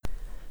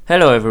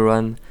Hello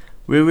everyone.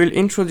 We will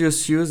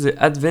introduce you the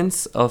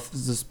advance of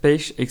the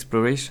space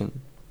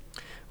exploration.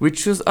 We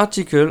choose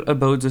article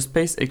about the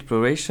space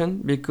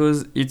exploration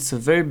because it's a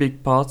very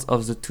big part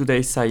of the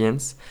today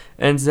science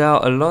and there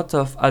are a lot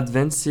of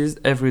advances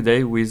every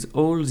day with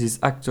all these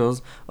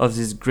actors of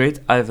this great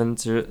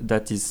adventure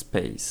that is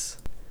space.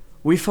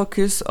 We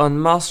focus on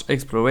Mars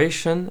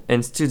exploration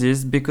and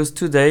studies because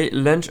today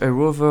launch a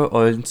rover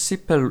or a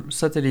simple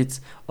satellite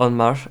on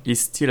Mars is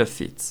still a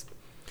feat.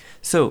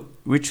 So,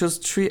 we chose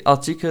three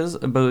articles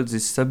about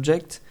this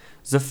subject.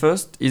 The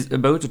first is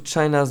about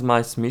China's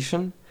Mars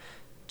mission.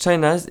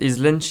 China is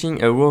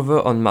launching a rover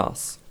on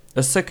Mars.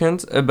 A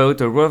second about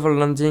a rover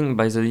landing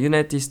by the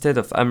United States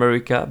of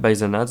America by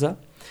the NASA,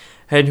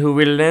 and who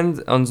will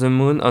land on the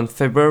moon on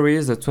February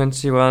the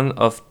 21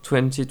 of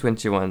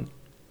 2021.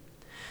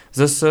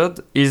 The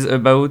third is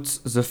about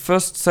the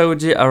first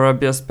Saudi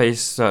Arabia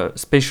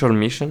spatial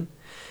mission.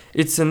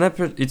 It's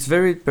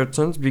very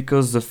important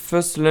because the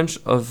first launch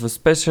of a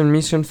special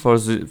mission for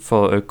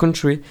a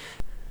country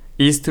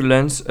is to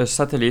launch a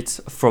satellite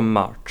from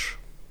Mars.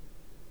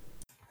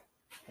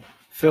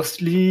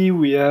 Firstly,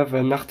 we have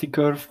an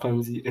article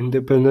from The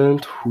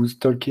Independent who's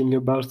talking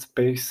about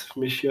space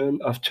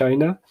mission of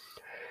China.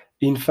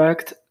 In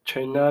fact,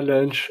 China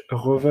launched a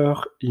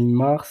rover in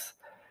Mars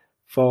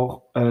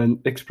for an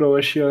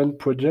exploration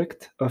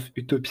project of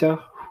Utopia,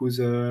 who's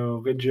a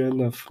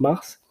region of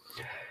Mars.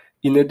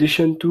 In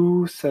addition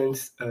to,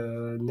 since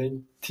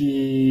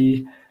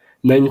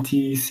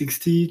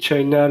 1960,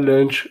 China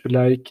launched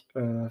like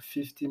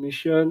 50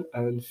 mission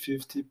and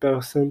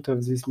 50%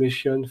 of this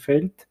mission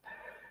failed.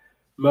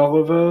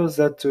 Moreover,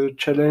 that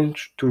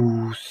challenge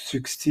to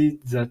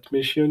succeed that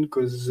mission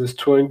caused the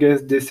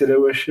strongest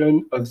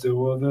deceleration of the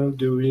rover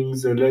during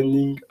the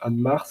landing on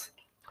Mars.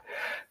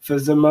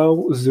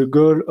 Furthermore, the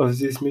goal of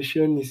this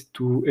mission is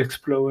to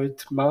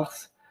exploit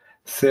Mars,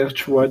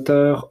 search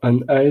water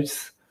and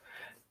ice.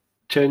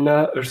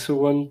 China also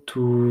wants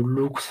to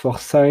look for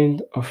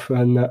signs of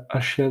an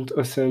ancient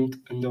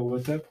ocean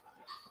underwater.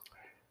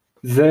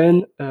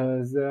 Then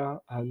there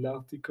an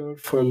article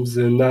from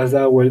the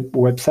NASA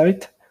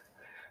website.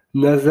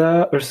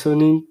 NASA also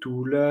needs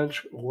to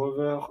launch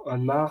rover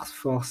on Mars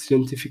for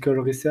scientific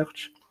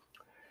research.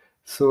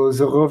 So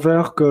the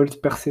rover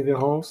called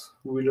Perseverance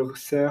will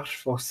search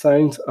for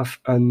signs of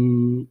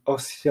an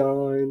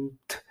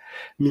ancient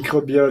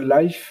microbial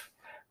life,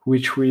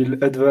 which will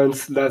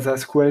advance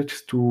NASA's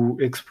quest to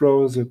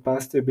explore the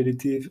past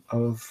abilities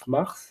of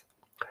Mars.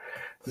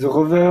 The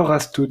rover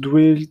has the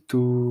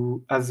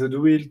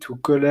will to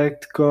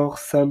collect core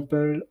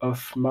sample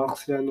of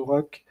Martian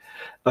rock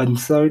and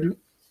soil,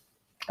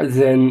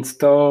 then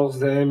store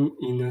them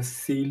in a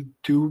sealed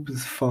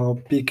tubes for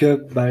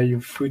pickup by a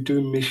future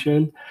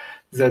mission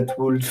that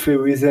would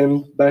ferry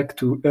them back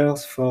to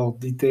Earth for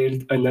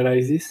detailed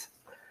analysis.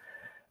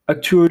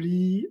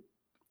 Actually,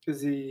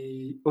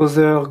 the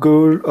other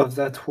goal of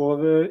that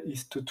rover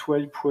is to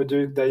try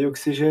produce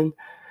dioxygen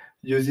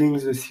using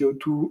the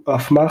CO2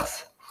 of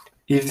Mars.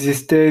 If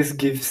this test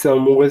gives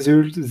some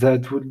results,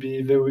 that would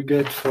be very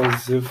good for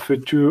the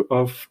future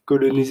of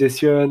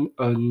colonization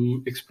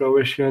and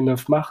exploration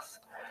of Mars.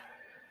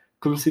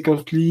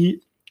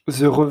 Consequently,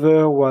 the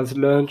rover was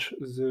launched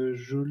the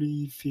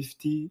July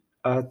 50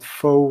 at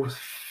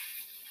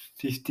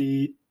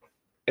 4:50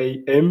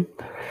 a.m.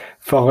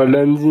 for a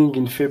landing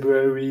in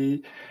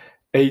February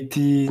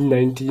 18,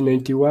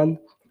 1991,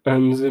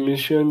 and the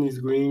mission is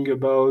going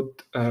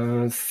about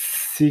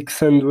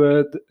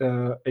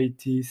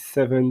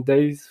 687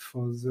 days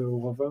for the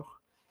rover.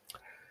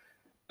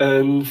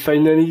 And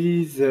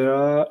finally, there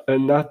are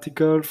an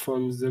article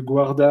from The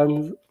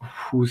Guardian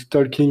who's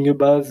talking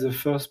about the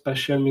first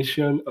spatial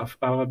mission of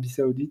Arabia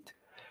Saudite.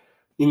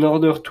 In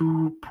order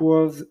to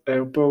prove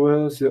air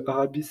power, the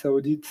Arabia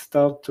Saudite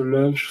start to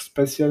launch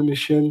spatial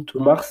mission to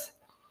Mars.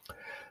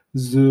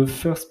 The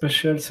first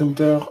spatial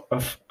center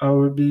of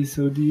Arabia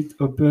Saudite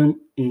opened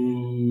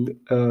in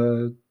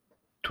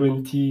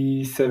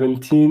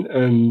 2017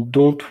 and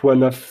don't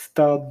wanna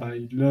start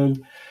by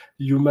land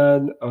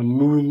human on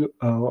moon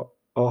or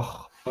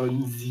on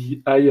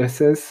the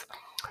ISS.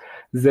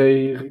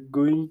 They're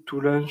going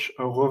to launch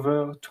a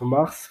rover to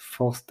Mars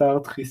for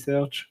start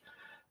research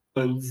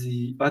on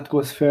the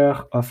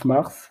atmosphere of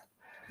Mars.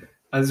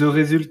 As a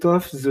result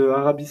of, the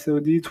Arabia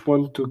Saudite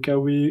want to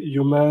carry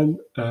human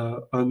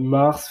on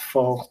Mars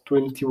for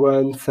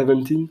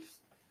 2117.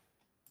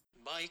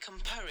 By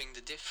comparing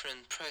the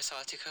different press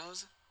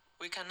articles,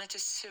 we can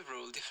notice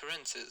several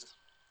differences.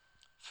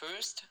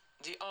 First,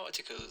 the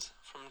articles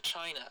from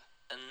China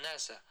and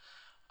NASA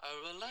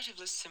are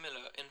relatively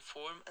similar in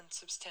form and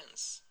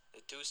substance,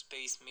 the two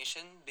space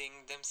missions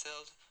being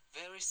themselves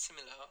very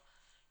similar,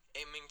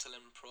 aiming to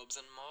land probes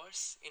on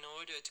Mars in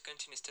order to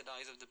continue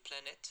studies of the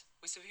planet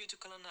with a view to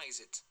colonize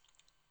it.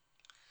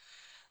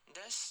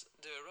 Thus,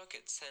 the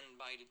rockets sent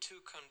by the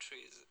two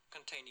countries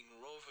containing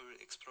rover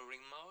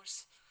exploring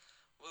Mars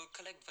will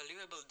collect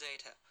valuable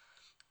data,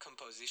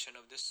 composition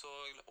of the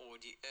soil or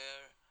the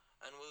air,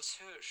 and will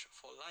search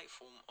for life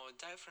form or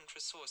different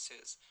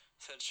resources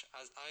such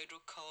as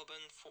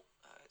hydrocarbons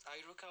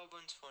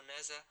for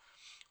NASA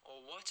or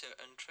water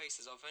and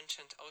traces of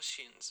ancient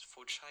oceans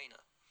for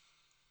China.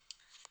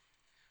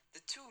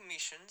 The two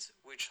missions,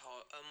 which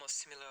are almost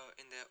similar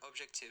in their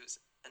objectives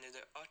and in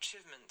their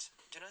achievement,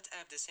 do not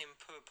have the same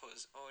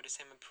purpose or the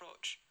same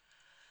approach,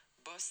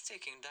 both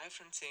taking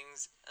different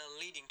things and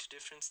leading to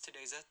different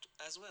studies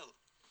as well.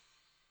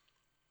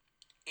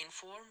 In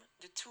form,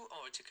 the two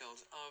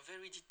articles are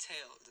very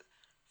detailed,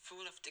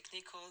 full of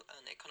technical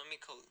and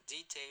economical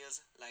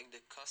details like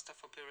the cost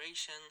of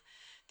operation,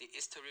 the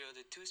history of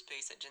the two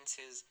space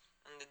agencies,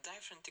 and the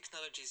different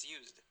technologies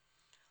used.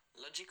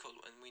 Logical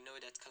when we know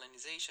that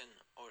colonization,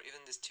 or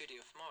even the study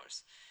of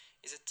Mars,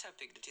 is a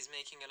topic that is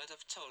making a lot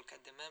of talk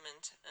at the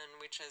moment and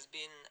which has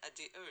been at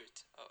the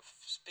heart of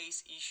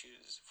space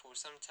issues for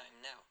some time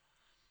now.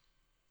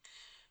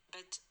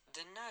 But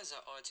the NASA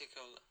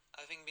article,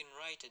 having been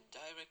written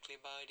directly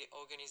by the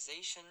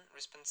organization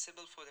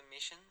responsible for the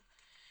mission,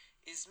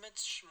 is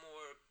much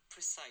more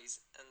precise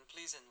and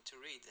pleasant to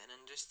read and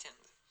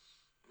understand,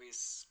 with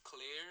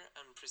clear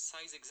and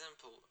precise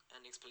example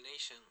and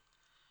explanation,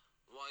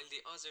 while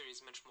the other is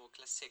much more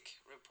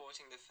classic,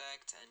 reporting the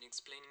fact and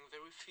explaining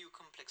very few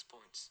complex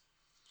points.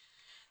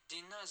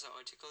 The NASA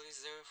article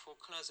is therefore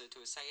closer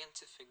to a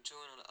scientific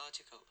journal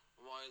article,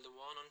 while the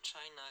one on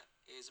China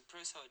is a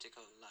press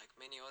article like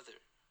many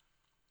other.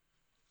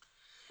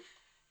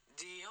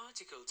 The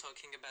article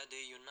talking about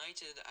the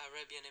United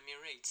Arabian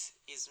Emirates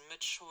is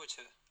much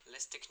shorter,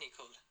 less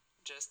technical,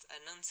 just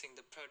announcing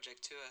the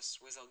project to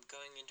us without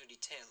going into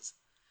details.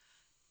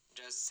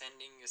 Just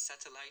sending a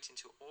satellite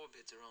into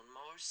orbit around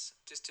Mars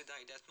to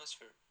study the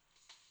atmosphere.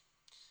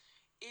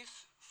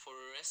 If, for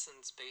a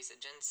recent space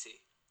agency,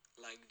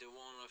 like the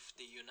one of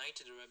the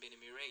United Arab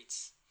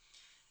Emirates,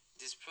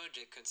 this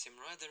project could seem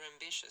rather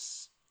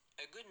ambitious,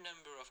 a good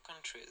number of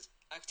countries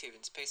active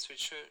in space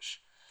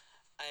research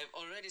have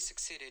already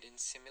succeeded in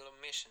similar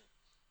mission,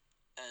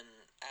 and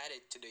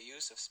added to the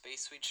use of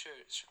space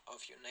research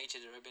of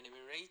United Arab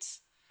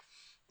Emirates,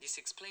 this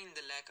explained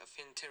the lack of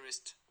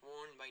interest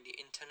warned by the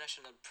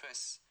international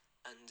press,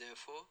 and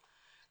therefore,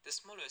 the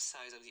smaller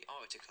size of the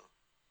article.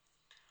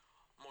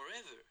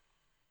 Moreover,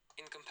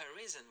 in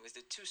comparison with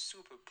the two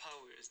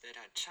superpowers that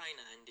are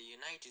China and the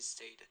United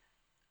States,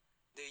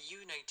 the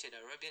United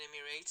Arab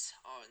Emirates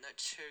are not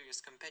serious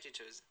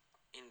competitors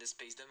in the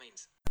space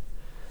domains.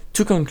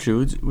 To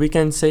conclude, we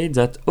can say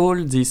that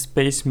all these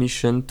space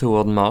missions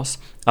toward Mars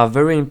are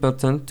very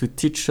important to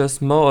teach us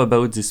more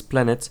about this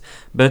planet,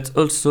 but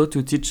also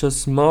to teach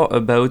us more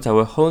about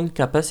our own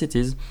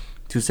capacities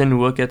to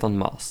send rockets on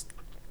Mars.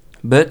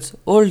 But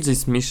all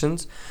these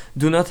missions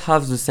do not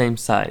have the same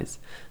size.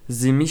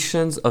 The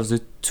missions of the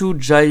two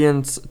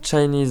giants,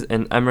 Chinese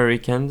and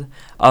American,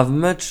 have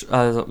much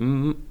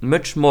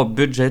more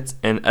budget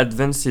and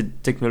advanced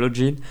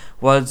technology,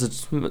 while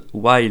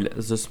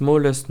the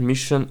smallest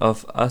mission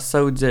of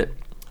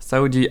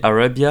Saudi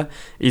Arabia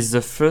is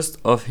the first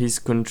of his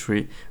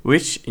country,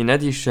 which in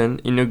addition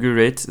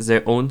inaugurates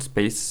their own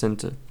space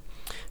center.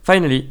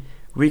 Finally,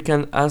 we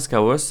can ask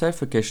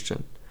ourselves a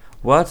question.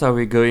 What are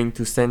we going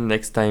to send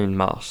next time in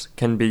Mars?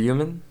 Can be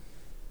human?